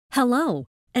Hello,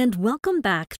 and welcome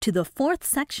back to the fourth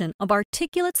section of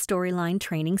Articulate Storyline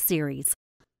Training Series.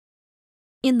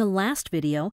 In the last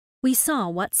video, we saw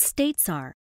what states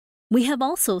are. We have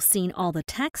also seen all the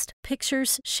text,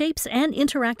 pictures, shapes, and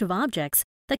interactive objects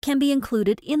that can be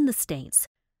included in the states.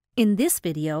 In this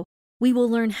video, we will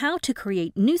learn how to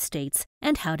create new states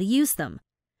and how to use them.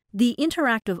 The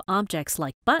interactive objects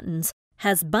like buttons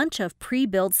has bunch of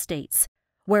pre-built states,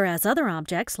 whereas other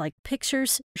objects like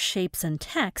pictures, shapes, and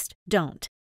text don't.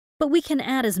 But we can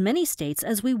add as many states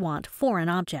as we want for an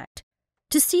object.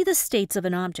 To see the states of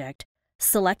an object,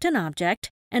 select an object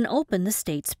and open the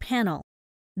States panel.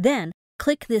 Then,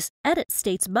 click this Edit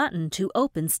States button to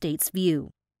open States View.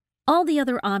 All the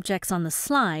other objects on the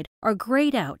slide are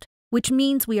grayed out, which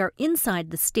means we are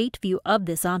inside the state view of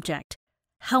this object.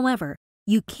 However,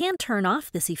 you can turn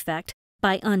off this effect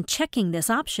by unchecking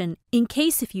this option in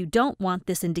case if you don't want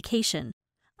this indication.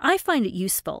 I find it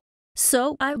useful,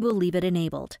 so I will leave it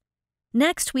enabled.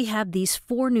 Next, we have these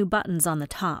 4 new buttons on the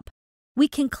top. We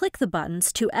can click the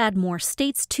buttons to add more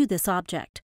states to this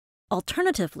object.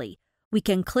 Alternatively, we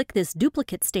can click this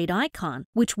duplicate state icon,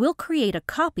 which will create a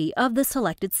copy of the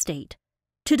selected state.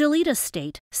 To delete a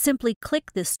state, simply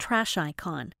click this trash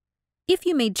icon. If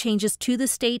you made changes to the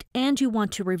state and you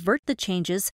want to revert the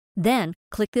changes, then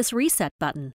click this reset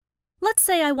button. Let's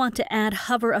say I want to add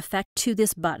hover effect to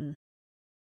this button,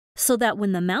 so that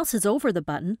when the mouse is over the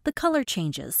button, the color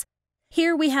changes.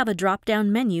 Here we have a drop-down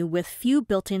menu with few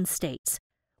built-in states.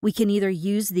 We can either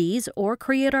use these or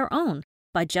create our own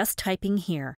by just typing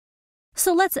here.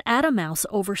 So let's add a mouse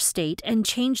over state and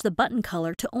change the button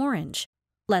color to orange.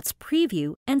 Let's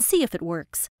preview and see if it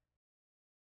works.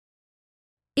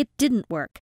 It didn't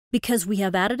work, because we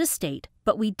have added a state,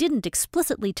 but we didn't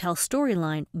explicitly tell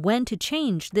Storyline when to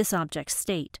change this object's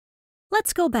state.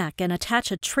 Let's go back and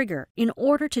attach a trigger in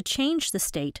order to change the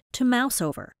state to mouse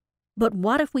over. But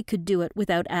what if we could do it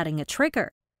without adding a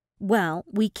trigger? Well,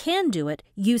 we can do it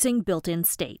using built-in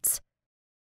states.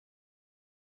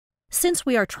 Since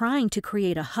we are trying to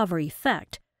create a hover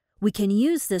effect, we can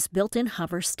use this built-in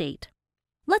hover state.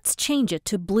 Let's change it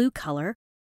to blue color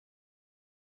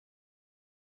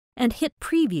and hit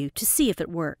preview to see if it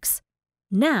works.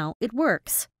 Now it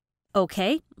works.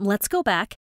 Okay, let's go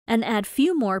back and add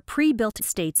few more pre-built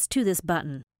states to this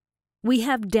button. We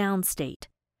have down state.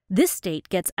 This state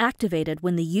gets activated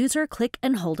when the user click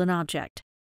and hold an object.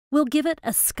 We'll give it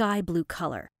a sky blue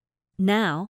color.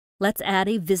 Now, let's add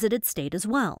a visited state as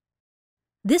well.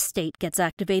 This state gets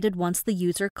activated once the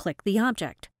user click the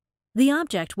object. The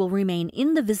object will remain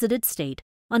in the visited state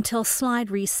until slide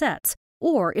resets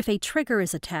or if a trigger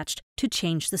is attached to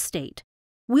change the state.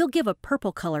 We'll give a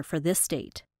purple color for this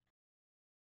state.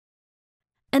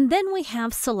 And then we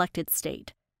have selected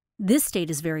state. This state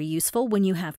is very useful when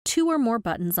you have 2 or more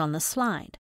buttons on the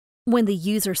slide. When the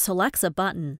user selects a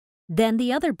button, then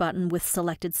the other button with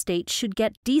selected state should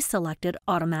get deselected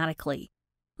automatically.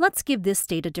 Let's give this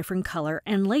state a different color,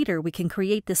 and later we can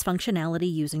create this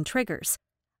functionality using triggers.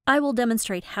 I will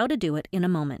demonstrate how to do it in a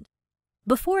moment.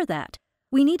 Before that,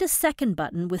 we need a second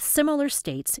button with similar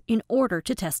states in order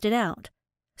to test it out.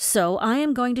 So I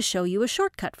am going to show you a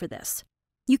shortcut for this.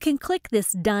 You can click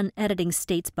this Done Editing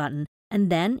States button,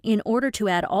 and then, in order to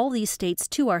add all these states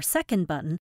to our second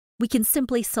button, we can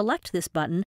simply select this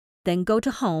button, then go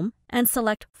to Home and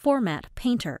select Format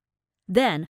Painter.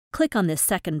 Then, click on this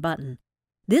second button.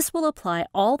 This will apply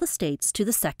all the states to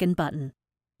the second button.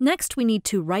 Next, we need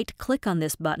to right-click on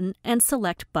this button and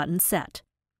select Button Set.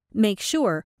 Make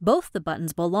sure both the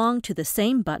buttons belong to the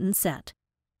same button set.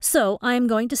 So I am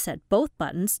going to set both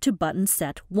buttons to Button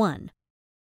Set 1.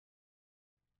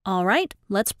 Alright,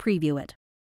 let's preview it.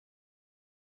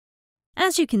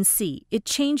 As you can see, it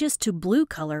changes to blue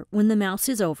color when the mouse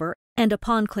is over, and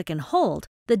upon click and hold,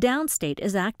 the down state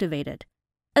is activated.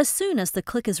 As soon as the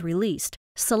click is released,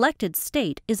 selected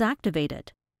state is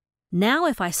activated. Now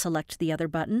if I select the other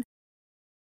button,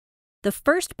 the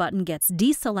first button gets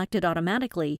deselected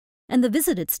automatically and the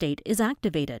visited state is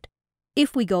activated.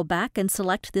 If we go back and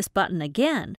select this button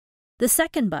again, the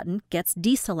second button gets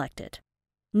deselected.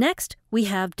 Next, we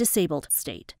have disabled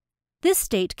state. This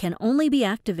state can only be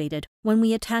activated when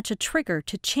we attach a trigger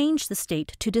to change the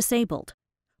state to disabled.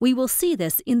 We will see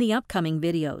this in the upcoming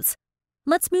videos.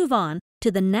 Let's move on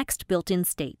to the next built-in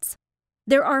states.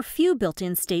 There are few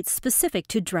built-in states specific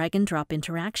to drag and drop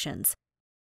interactions.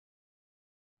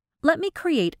 Let me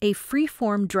create a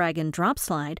free-form drag and drop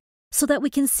slide so that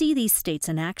we can see these states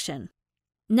in action.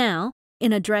 Now,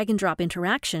 in a drag and drop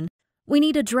interaction, we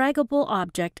need a draggable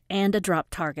object and a drop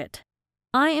target.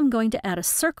 I am going to add a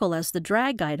circle as the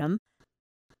drag item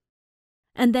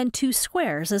and then 2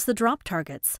 squares as the drop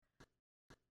targets.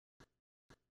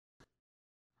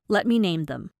 Let me name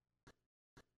them.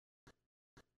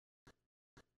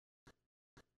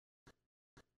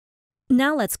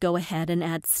 Now let's go ahead and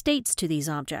add states to these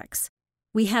objects.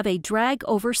 We have a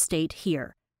DragOver state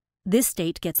here. This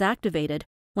state gets activated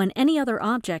when any other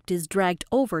object is dragged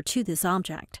over to this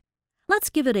object. Let's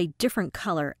give it a different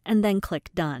color and then click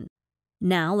Done.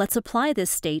 Now let's apply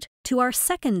this state to our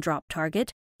second drop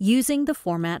target using the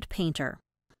Format Painter.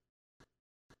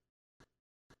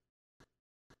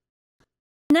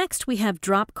 Next, we have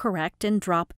drop correct and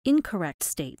drop incorrect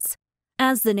states.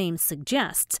 As the name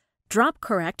suggests, drop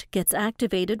correct gets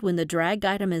activated when the drag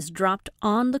item is dropped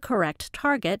on the correct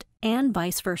target and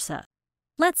vice versa.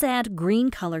 Let's add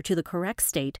green color to the correct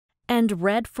state and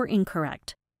red for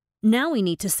incorrect. Now we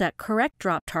need to set correct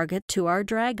drop target to our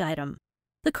drag item.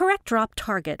 The correct drop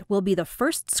target will be the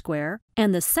first square,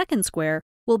 and the second square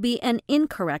will be an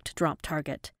incorrect drop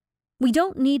target. We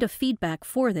don't need a feedback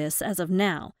for this as of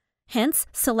now, hence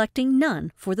selecting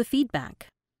None for the feedback.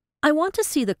 I want to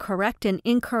see the correct and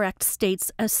incorrect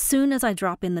states as soon as I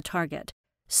drop in the target,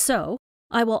 so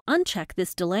I will uncheck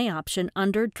this delay option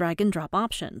under Drag and Drop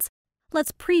Options.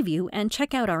 Let's preview and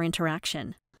check out our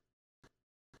interaction.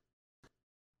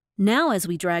 Now as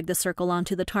we drag the circle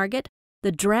onto the target,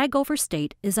 the DragOver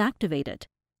state is activated.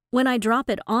 When I drop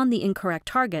it on the incorrect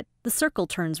target, the circle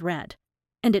turns red,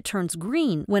 and it turns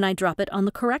green when I drop it on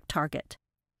the correct target.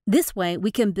 This way,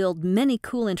 we can build many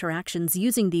cool interactions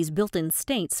using these built-in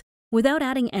states without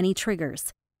adding any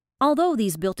triggers. Although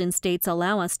these built-in states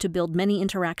allow us to build many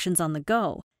interactions on the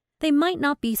go, they might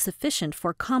not be sufficient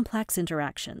for complex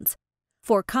interactions.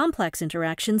 For complex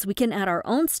interactions, we can add our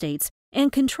own states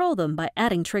and control them by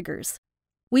adding triggers.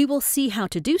 We will see how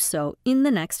to do so in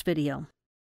the next video.